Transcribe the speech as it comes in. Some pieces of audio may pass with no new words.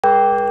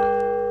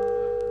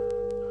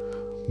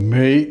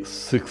May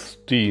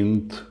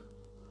 16th,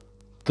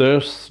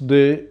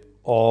 Thursday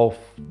of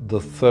the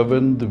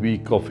 7th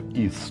week of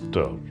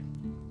Easter.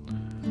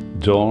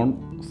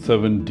 John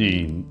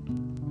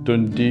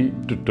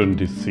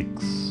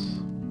 17:20-26.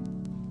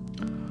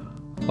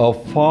 A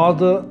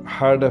father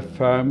had a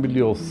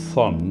family of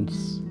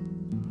sons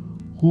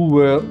who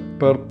were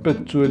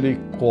perpetually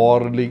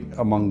quarreling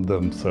among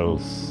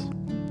themselves.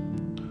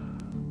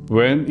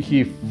 When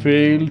he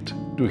failed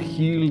to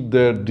heal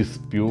their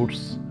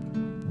disputes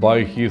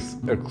by his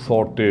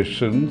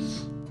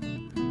exhortations,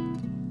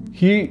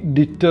 he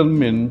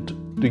determined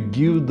to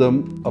give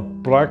them a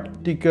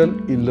practical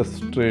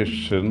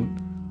illustration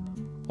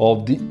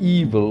of the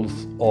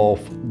evils of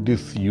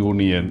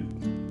disunion.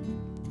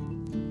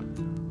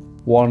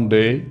 One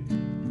day,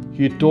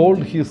 he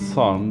told his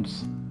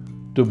sons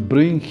to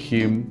bring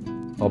him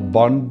a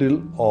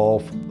bundle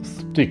of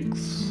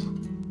sticks.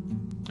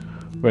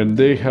 When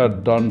they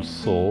had done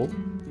so,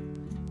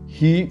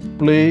 he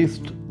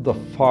placed the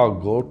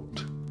fagot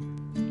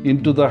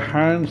into the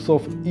hands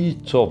of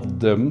each of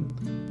them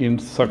in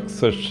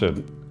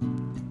succession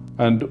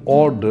and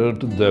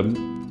ordered them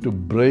to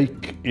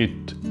break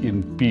it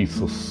in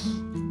pieces.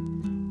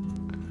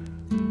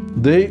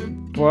 They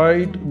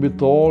tried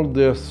with all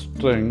their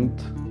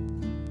strength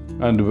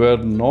and were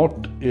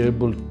not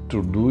able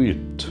to do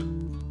it.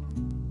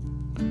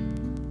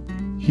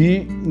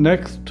 He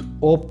next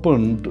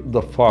opened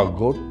the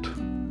fagot,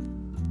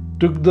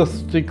 took the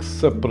sticks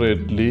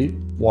separately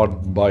one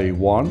by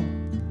one,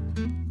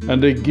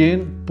 and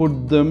again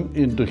put them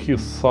into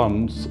his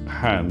sons'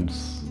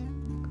 hands,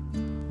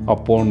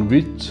 upon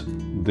which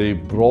they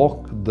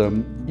broke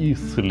them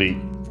easily.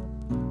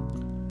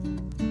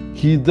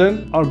 He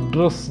then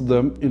addressed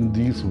them in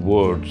these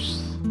words: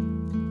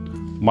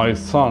 "My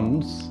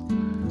sons,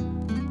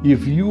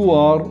 if you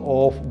are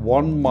of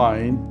one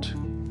mind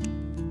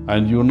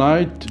and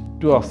unite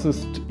to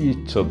assist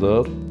each other,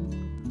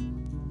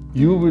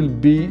 you will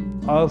be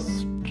as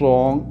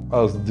strong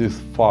as this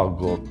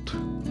fagot,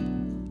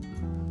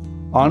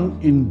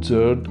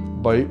 uninjured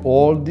by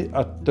all the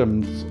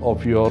attempts of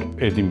your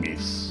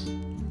enemies.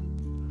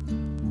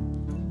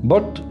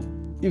 But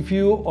if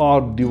you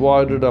are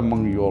divided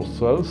among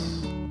yourselves,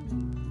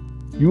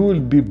 you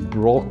will be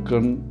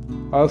broken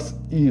as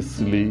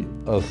easily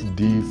as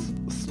these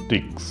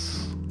sticks."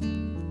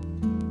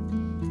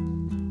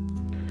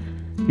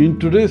 In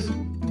today's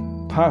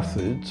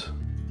passage,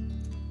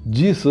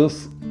 Jesus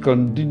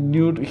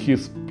continued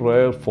his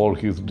prayer for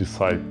his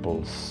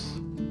disciples.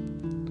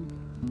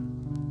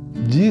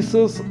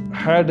 Jesus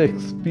had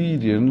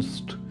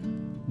experienced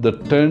the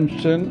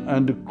tension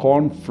and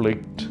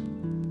conflict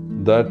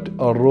that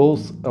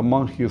arose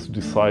among his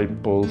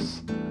disciples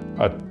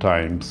at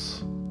times.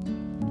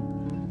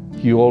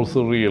 He also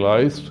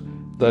realized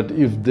that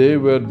if they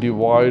were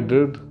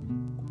divided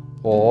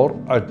or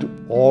at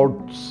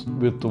odds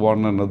with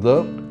one another,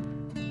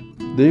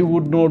 they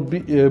would not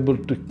be able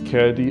to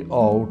carry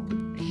out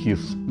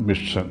his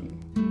mission.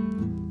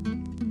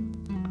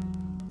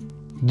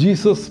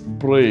 Jesus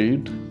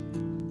prayed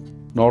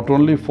not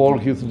only for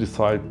his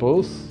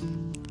disciples,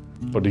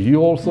 but he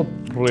also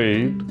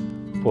prayed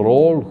for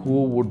all who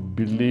would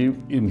believe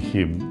in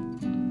him,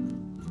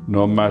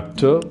 no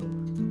matter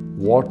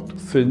what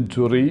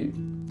century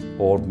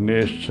or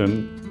nation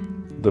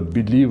the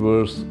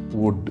believers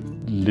would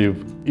live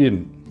in.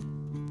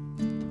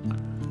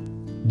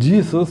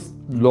 Jesus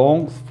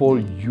longs for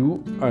you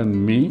and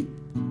me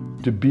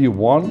to be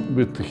one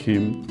with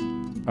him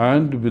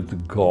and with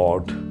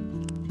God,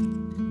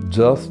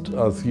 just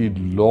as he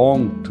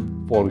longed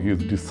for his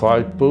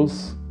disciples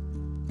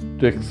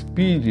to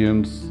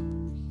experience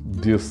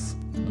this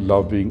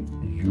loving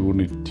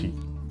unity.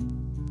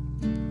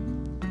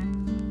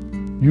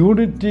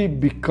 Unity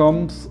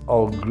becomes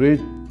our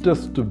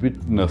greatest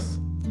witness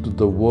to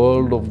the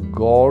world of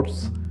God's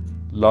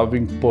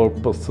loving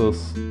purposes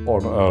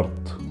on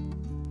earth.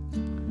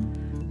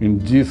 In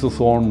Jesus'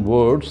 own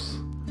words,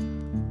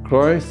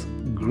 Christ's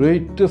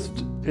greatest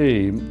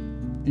aim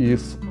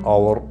is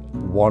our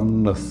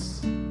oneness.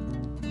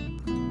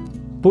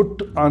 Put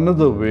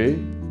another way,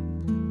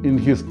 in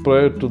his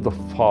prayer to the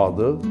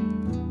Father,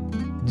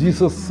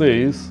 Jesus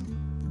says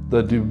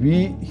that we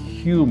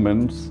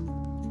humans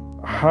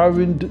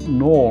haven't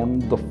known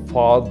the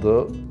Father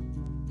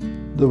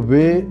the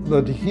way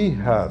that he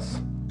has,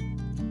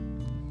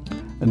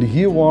 and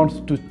he wants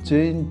to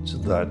change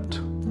that.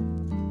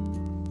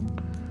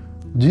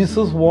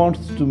 Jesus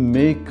wants to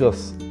make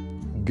us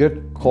get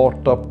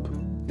caught up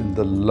in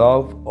the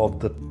love of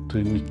the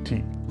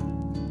Trinity,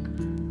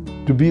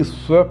 to be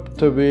swept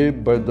away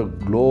by the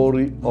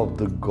glory of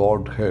the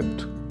Godhead,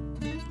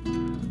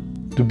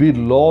 to be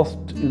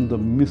lost in the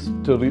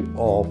mystery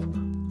of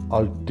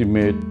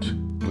ultimate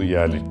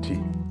reality.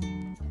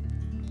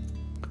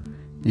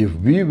 If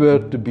we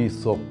were to be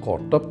so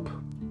caught up,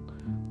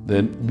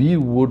 then we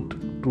would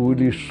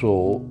truly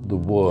show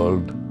the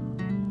world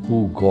who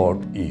God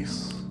is.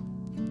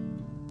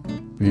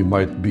 We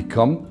might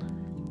become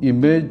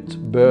image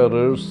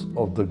bearers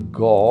of the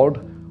God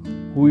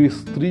who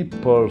is three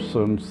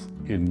persons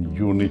in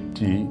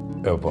unity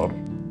ever,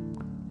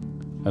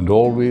 and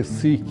always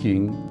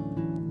seeking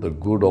the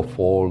good of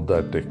all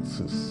that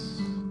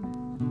exists.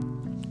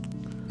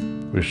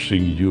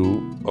 Wishing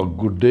you a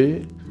good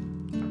day.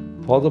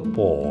 Father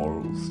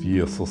Paul,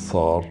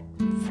 CSSR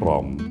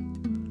from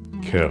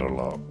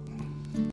Kerala.